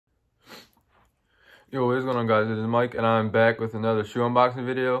Yo, what is going on, guys? It is Mike, and I'm back with another shoe unboxing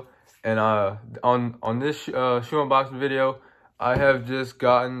video. And on this shoe unboxing video, I have just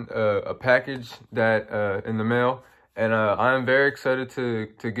gotten a package that in the mail, and I am very excited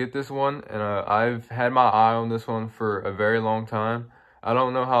to get this one. And I've had my eye on this one for a very long time. I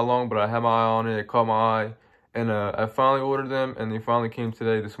don't know how long, but I had my eye on it. It caught my eye, and I finally ordered them, and they finally came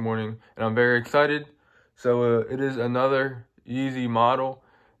today, this morning, and I'm very excited. So it is another Yeezy model.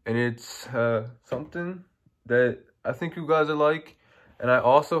 And it's something that I think you guys will like. And I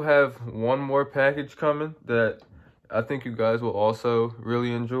also have one more package coming that I think you guys will also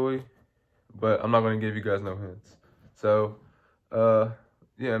really enjoy. But I'm not going to give you guys no hints. So,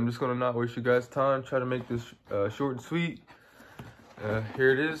 yeah, I'm just going to not waste you guys' time. Try to make this short and sweet.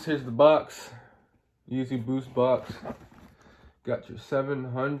 Here it is. Here's the box. Yeezy Boost box. Got your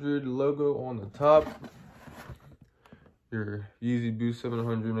 700 logo on the top. Your Yeezy Boost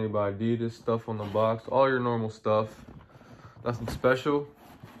 700 made by Adidas stuff on the box. All your normal stuff. Nothing special.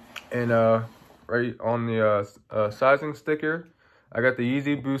 And right on the sizing sticker, I got the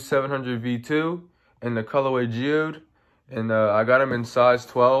Yeezy Boost 700 V2 in the colorway Geode. And I got them in size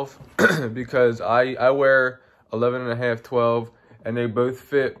 12 because I wear 11.5, 12, and they both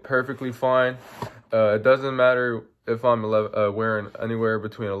fit perfectly fine. It doesn't matter if I'm wearing anywhere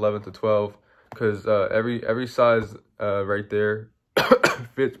between 11 to 12. Because every size right there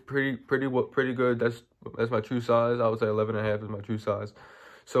fits pretty good. That's my true size. I would say 11.5 is my true size.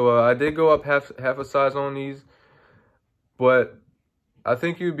 So I did go up half a size on these, but I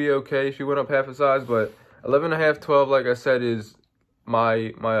think you'd be okay if you went up half a size. But 11.5, 12, like I said, is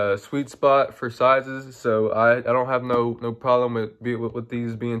my sweet spot for sizes. So I don't have no problem with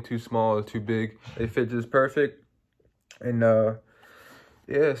these being too small or too big. They fit just perfect. And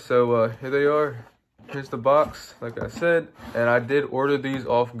yeah, so here they are. Here's the box, like I said, and I did order these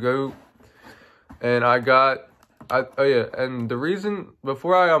off Geode, and oh yeah, and the reason,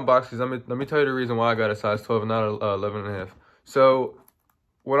 before I unbox these, let me tell you the reason why I got a size 12 and not 11.5. So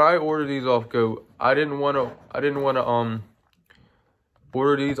when I ordered these off Geode, I didn't want to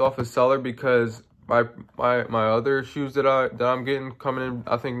order these off a seller because my other shoes that I'm getting coming in,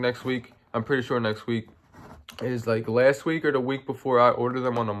 I think next week, I'm pretty sure next week, is like last week or the week before. I ordered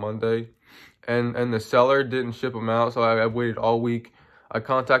them on a Monday, and the seller didn't ship them out, so I waited all week. I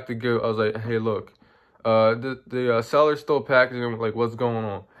contacted Geode. I was like, hey, look, the seller's still packaging them, like, what's going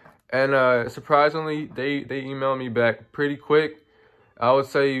on? And surprisingly, they emailed me back pretty quick. I would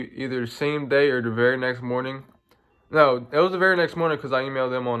say either same day or the very next morning. No, it was the very next morning because I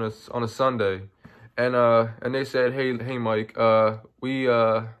emailed them on a Sunday, and they said, hey Mike,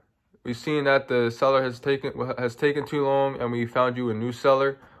 we've seen that the seller has taken too long, and we found you a new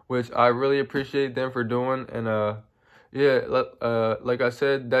seller, which I really appreciate them for doing. And yeah, like I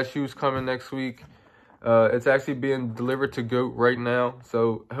said, that shoe's coming next week. It's actually being delivered to Geode right now.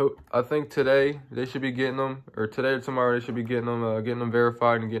 So I think today they should be getting them, or today or tomorrow they should be getting them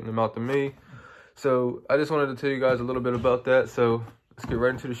verified and getting them out to me. So I just wanted to tell you guys a little bit about that. So let's get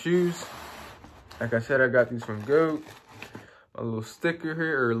right into the shoes. Like I said, I got these from Geode. A little sticker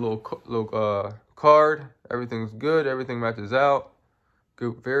here, or a little card. Everything's good. Everything matches out.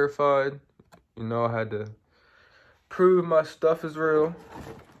 Geode verified. You know, I had to prove my stuff is real.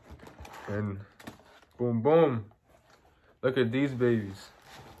 And boom, boom. Look at these babies.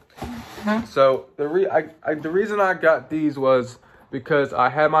 So the reason I got these was because I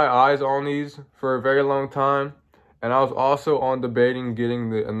had my eyes on these for a very long time, and I was also on debating getting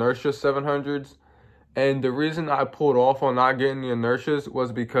the Inertia 700s. And the reason I pulled off on not getting the Inertias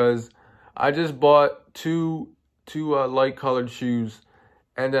was because I just bought two light colored shoes,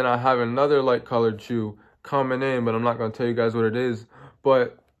 and then I have another light colored shoe coming in, but I'm not going to tell you guys what it is.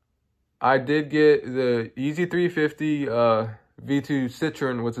 But I did get the Yeezy 350 V2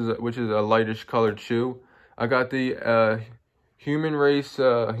 Citron, which is a lightish colored shoe. I got the human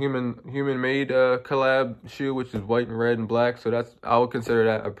made collab shoe, which is white and red and black. So I would consider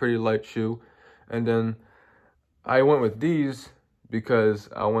that a pretty light shoe. And then I went with these because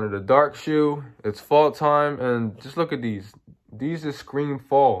I wanted a dark shoe. It's fall time, and just look at these. These just scream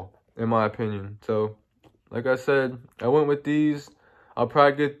fall, in my opinion. So, like I said, I went with these. I'll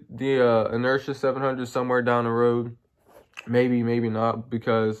probably get the Inertia 700 somewhere down the road. Maybe, maybe not,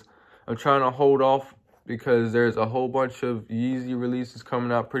 because I'm trying to hold off because there's a whole bunch of Yeezy releases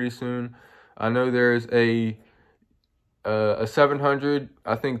coming out pretty soon. I know there's a 700,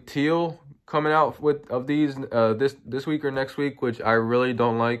 I think teal, coming out of these this week or next week, which I really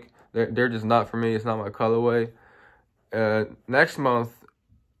don't like. They're just not for me. It's not my colorway. Next month,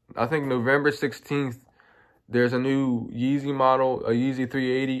 I think November 16th, there's a new Yeezy model, a Yeezy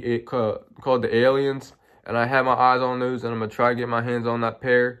 380, called the Aliens, and I have my eyes on those, and I'm gonna try to get my hands on that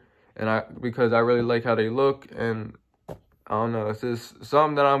pair, because I really like how they look, and I don't know, it's just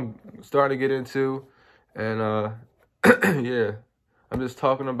something that I'm starting to get into, and yeah, I'm just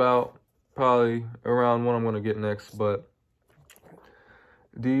talking about probably around what I'm gonna get next, but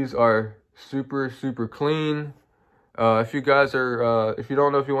these are super, super clean. If you guys are, if you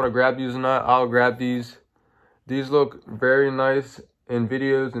don't know if you want to grab these or not, I'll grab these. These look very nice in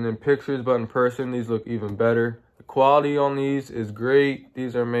videos and in pictures, but in person, these look even better. The quality on these is great.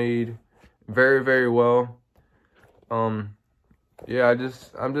 These are made very, very well. Yeah,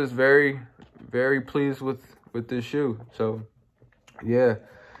 I'm just very, very pleased with this shoe. So, yeah,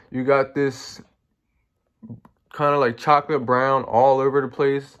 you got this kind of like chocolate brown all over the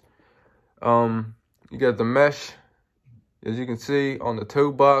place. You got the mesh, as you can see, on the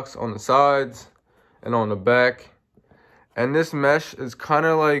toe box, on the sides, and on the back. And this mesh is kind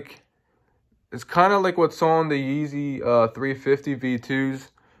of like, what's on the Yeezy 350 V2s.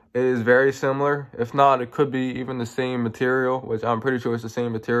 It is very similar. If not, it could be even the same material, which I'm pretty sure it's the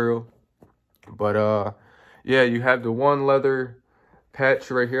same material. But yeah, you have the one leather patch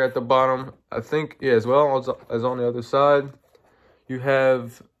right here at the bottom. I think, yeah, as well as on the other side. You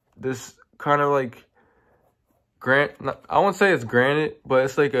have this kind of like I won't say it's granite, but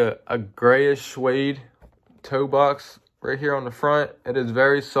it's like a grayish suede toe box right here on the front. It is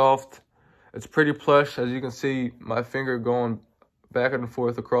very soft. It's pretty plush, as you can see my finger going back and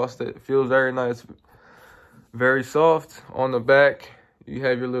forth across it. It feels very nice, very soft. On the back, you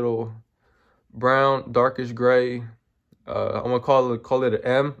have your little brown, darkish gray. I'm gonna call it an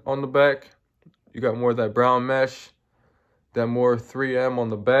M on the back. You got more of that brown mesh, that more 3M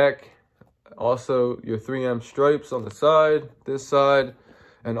on the back. Also, your 3M stripes on the side, this side,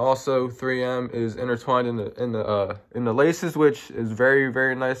 and also 3M is intertwined in the laces, which is very,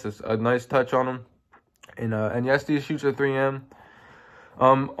 very nice. It's a nice touch on them. And yes, these shoes are 3M.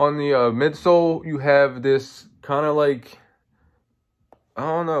 On the midsole, you have this kind of like, I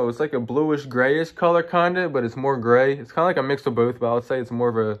don't know, it's like a bluish grayish color kind of, but it's more gray. It's kind of like a mix of both, but I would say it's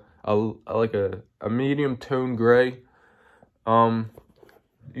more of a medium tone gray.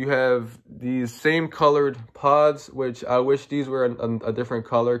 You have these same colored pods, which I wish these were a different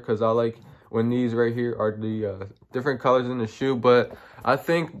color, because I like when these right here are the different colors in the shoe. But I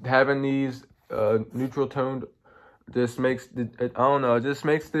think having these neutral toned just makes I don't know, it just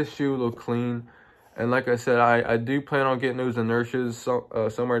makes this shoe look clean. And like I said, I do plan on getting those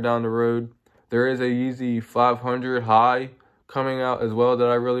inertias somewhere down the road. There is a Yeezy 500 high coming out as well that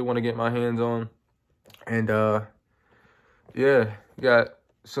I really want to get my hands on. And yeah, got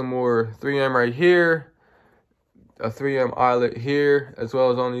some more 3M right here, a 3M eyelet here, as well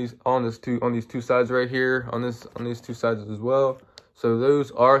as on these two sides right here, on these two sides as well. So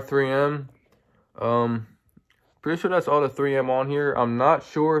those are 3M. Pretty sure that's all the 3M on here. I'm not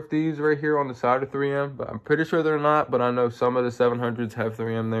sure if these right here on the side are 3M, but I'm pretty sure they're not. But I know some of the 700s have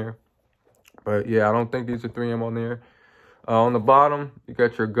 3M there. But yeah, I don't think these are 3M on there. On the bottom, you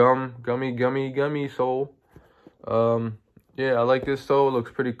got your gummy sole. Yeah, I like this sole. It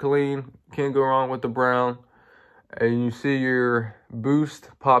looks pretty clean. Can't go wrong with the brown. And you see your boost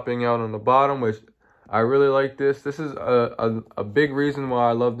popping out on the bottom, which I really like this. This is a big reason why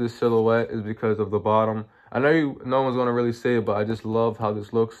I love this silhouette, is because of the bottom. I know no one's going to really say it, but I just love how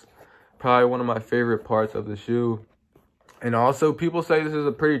this looks. Probably one of my favorite parts of the shoe. And also, people say this is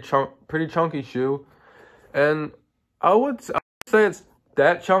a pretty chunky shoe. And I would say it's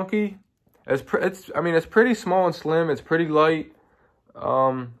that chunky. It's pretty small and slim. It's pretty light.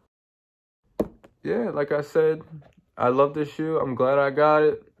 Yeah, like I said, I love this shoe. I'm glad I got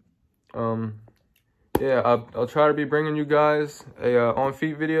it. Yeah, I'll try to be bringing you guys a on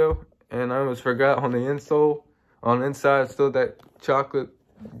feet video. And I almost forgot, on the insole, on the inside, still that chocolate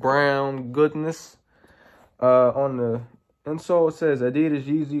brown goodness. On the insole, it says Adidas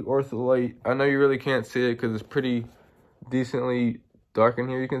Yeezy Ortholite. I know you really can't see it because it's pretty decently dark in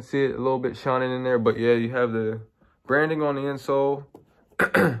here. You can see it a little bit shining in there, but yeah, you have the branding on the insole.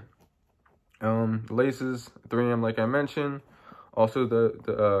 Laces, 3M, like I mentioned. Also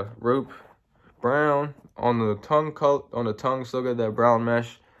the rope brown on the tongue. Still got that brown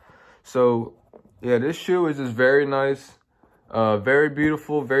mesh. So yeah, this shoe is just very nice, very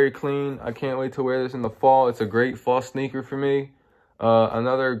beautiful, very clean. I can't wait to wear this in the fall. It's a great fall sneaker for me.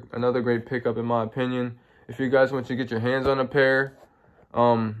 Another great pickup in my opinion. If you guys want to get your hands on a pair,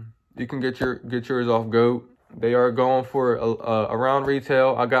 you can get yours off Geode. They are going for around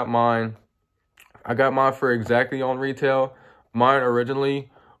retail. I got mine for exactly on retail. Mine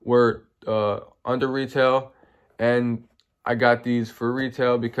originally were under retail, And I got these for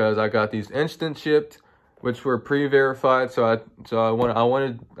retail because I got these instant shipped, which were pre-verified. So I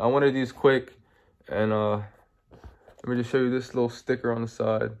wanted these quick. And let me just show you this little sticker on the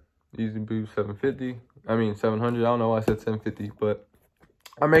side. Yeezy Boost 750. I mean 700. I don't know why I said 750, but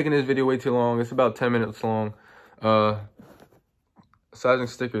I'm making this video way too long. It's about 10 minutes long. Sizing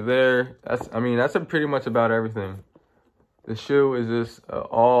sticker there. That's pretty much about everything. The shoe is this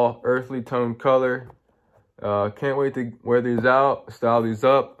all earthly tone color. Can't wait to wear these out, style these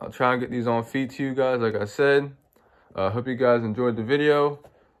up. I'll try and get these on feet to you guys, like I said. Hope you guys enjoyed the video.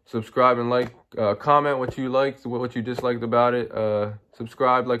 Subscribe and like, comment what you liked, what you disliked about it.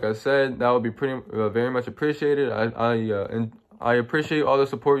 Subscribe, like I said, that would be very much appreciated. I appreciate all the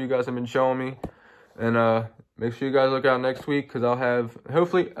support you guys have been showing me. And make sure you guys look out next week, because I'll have,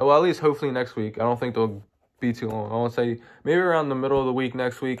 hopefully next week. I don't think they'll be too long. I want to say maybe around the middle of the week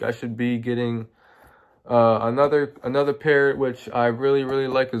next week, I should be getting another pair, which I really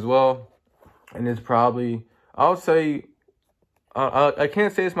like as well. And it's probably, I would say, I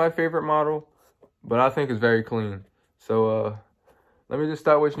can't say it's my favorite model, but I think it's very clean. So let me just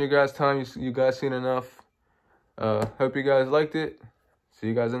stop wasting you guys' time. You guys seen enough. Hope you guys liked it. See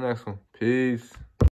you guys in the next one. Peace.